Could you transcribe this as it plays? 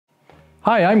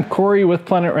Hi, I'm Corey with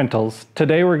Planet Rentals.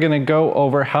 Today we're going to go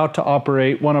over how to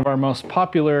operate one of our most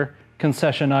popular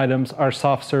concession items, our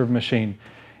soft serve machine.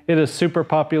 It is super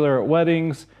popular at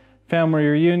weddings, family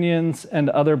reunions, and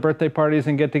other birthday parties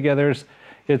and get-togethers.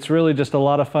 It's really just a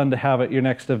lot of fun to have at your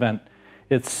next event.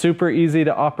 It's super easy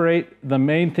to operate. The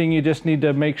main thing you just need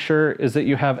to make sure is that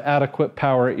you have adequate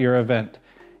power at your event.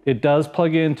 It does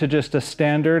plug into just a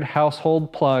standard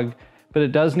household plug, but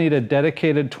it does need a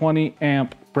dedicated 20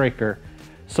 amp breaker.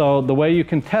 So the way you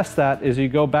can test that is you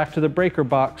go back to the breaker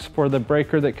box for the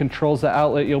breaker that controls the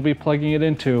outlet you'll be plugging it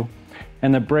into,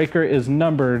 and the breaker is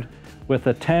numbered with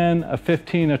a 10, a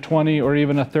 15, a 20, or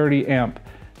even a 30 amp.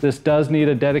 This does need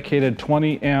a dedicated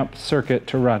 20 amp circuit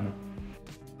to run.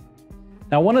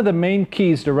 Now, one of the main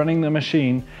keys to running the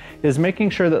machine is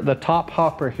making sure that the top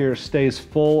hopper here stays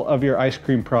full of your ice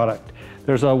cream product.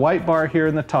 There's a white bar here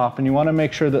in the top, and you want to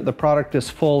make sure that the product is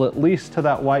full at least to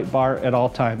that white bar at all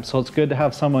times. So it's good to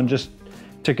have someone just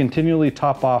to continually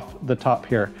top off the top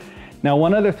here. Now,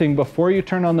 one other thing, before you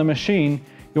turn on the machine,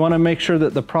 you want to make sure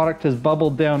that the product is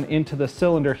bubbled down into the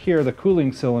cylinder here, the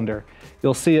cooling cylinder.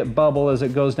 You'll see it bubble as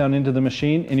it goes down into the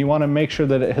machine, and you want to make sure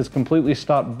that it has completely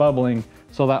stopped bubbling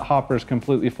so that hopper is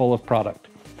completely full of product.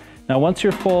 Now, once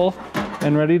you're full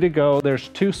and ready to go, there's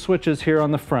two switches here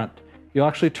on the front. You'll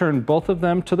actually turn both of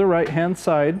them to the right-hand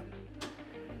side,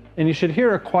 and you should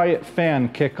hear a quiet fan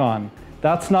kick on.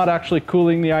 That's not actually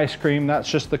cooling the ice cream, that's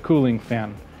just the cooling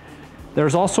fan.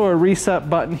 There's also a reset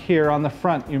button here on the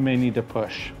front you may need to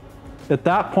push. At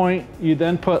that point, you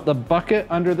then put the bucket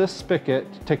under this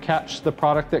spigot to catch the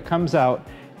product that comes out,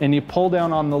 and you pull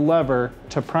down on the lever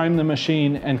to prime the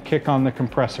machine and kick on the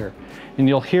compressor. And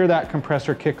you'll hear that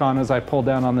compressor kick on as I pull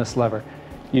down on this lever.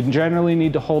 You generally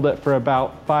need to hold it for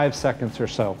about 5 seconds or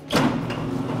so.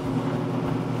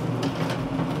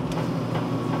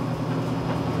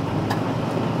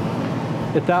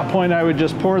 At that point, I would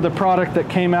just pour the product that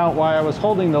came out while I was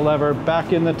holding the lever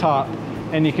back in the top,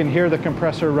 and you can hear the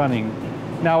compressor running.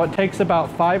 Now, it takes about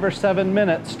 5 or 7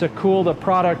 minutes to cool the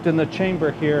product in the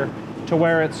chamber here to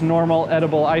where it's normal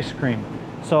edible ice cream.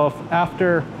 So if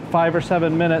after 5 or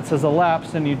 7 minutes has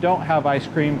elapsed and you don't have ice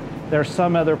cream, there's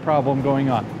some other problem going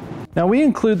on. Now, we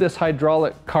include this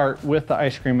hydraulic cart with the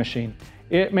ice cream machine.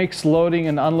 It makes loading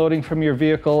and unloading from your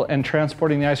vehicle and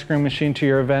transporting the ice cream machine to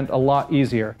your event a lot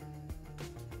easier.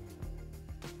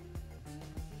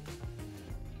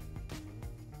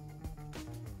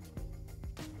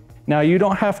 Now, you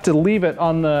don't have to leave it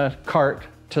on the cart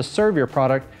to serve your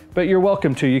product, but you're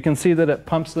welcome to. You can see that it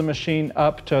pumps the machine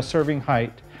up to a serving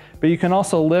height. But you can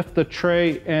also lift the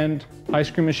tray and ice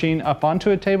cream machine up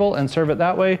onto a table and serve it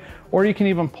that way, or you can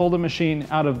even pull the machine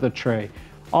out of the tray.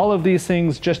 All of these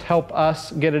things just help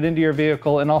us get it into your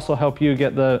vehicle and also help you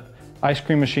get the ice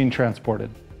cream machine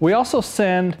transported. We also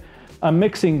send a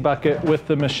mixing bucket with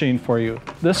the machine for you.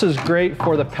 This is great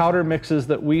for the powder mixes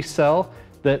that we sell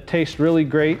that taste really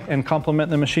great and complement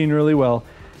the machine really well.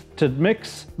 To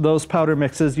mix those powder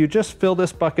mixes, you just fill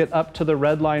this bucket up to the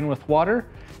red line with water,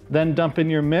 then dump in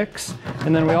your mix,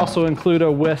 and then we also include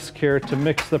a whisk here to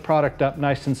mix the product up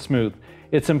nice and smooth.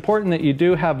 It's important that you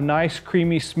do have nice,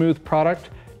 creamy, smooth product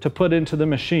to put into the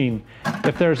machine.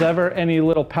 If there's ever any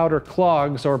little powder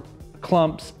clogs or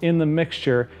clumps in the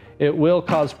mixture, it will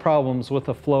cause problems with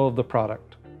the flow of the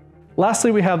product.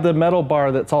 Lastly, we have the metal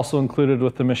bar that's also included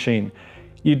with the machine.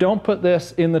 You don't put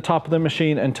this in the top of the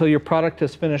machine until your product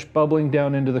has finished bubbling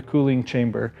down into the cooling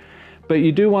chamber. But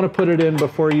you do want to put it in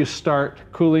before you start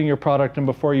cooling your product and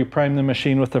before you prime the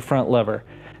machine with the front lever.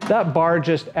 That bar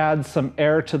just adds some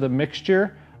air to the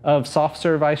mixture of soft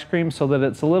serve ice cream so that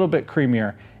it's a little bit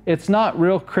creamier. It's not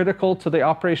real critical to the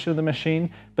operation of the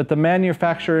machine, but the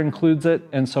manufacturer includes it,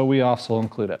 and so we also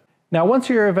include it. Now, once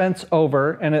your event's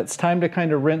over and it's time to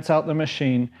kind of rinse out the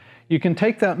machine, you can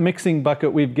take that mixing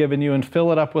bucket we've given you and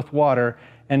fill it up with water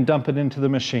and dump it into the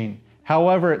machine.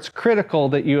 However, it's critical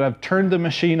that you have turned the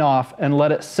machine off and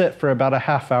let it sit for about a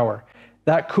half hour.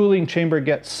 That cooling chamber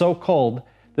gets so cold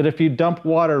that if you dump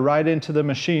water right into the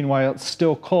machine while it's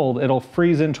still cold, it'll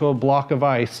freeze into a block of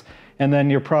ice, and then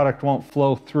your product won't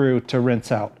flow through to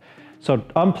rinse out. So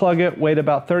unplug it, wait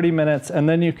about 30 minutes, and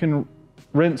then you can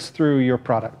rinse through your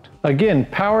product. Again,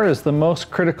 power is the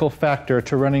most critical factor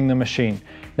to running the machine.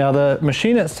 Now, the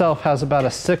machine itself has about a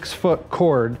 6-foot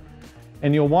cord,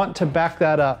 and you'll want to back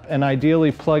that up and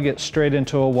ideally plug it straight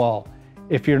into a wall.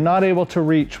 If you're not able to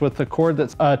reach with the cord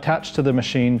that's attached to the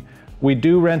machine, we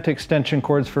do rent extension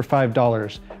cords for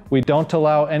 $5. We don't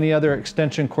allow any other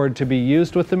extension cord to be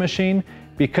used with the machine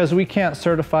because we can't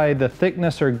certify the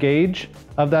thickness or gauge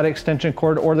of that extension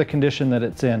cord or the condition that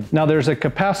it's in. Now, there's a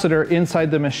capacitor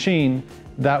inside the machine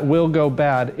that will go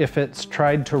bad if it's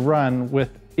tried to run with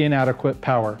inadequate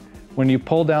power. When you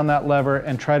pull down that lever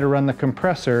and try to run the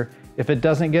compressor, if it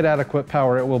doesn't get adequate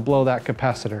power, it will blow that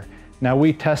capacitor. Now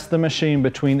we test the machine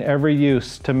between every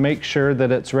use to make sure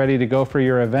that it's ready to go for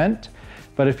your event.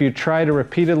 But if you try to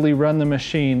repeatedly run the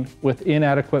machine with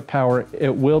inadequate power,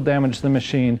 it will damage the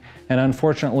machine, and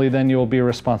unfortunately then you will be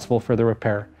responsible for the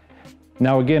repair.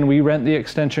 Now again, we rent the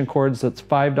extension cords. That's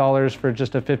 $5 for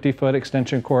just a 50-foot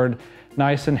extension cord,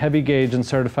 nice and heavy gauge and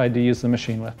certified to use the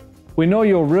machine with. We know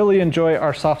you'll really enjoy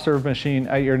our soft serve machine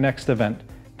at your next event.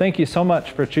 Thank you so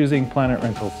much for choosing Planet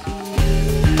Rentals.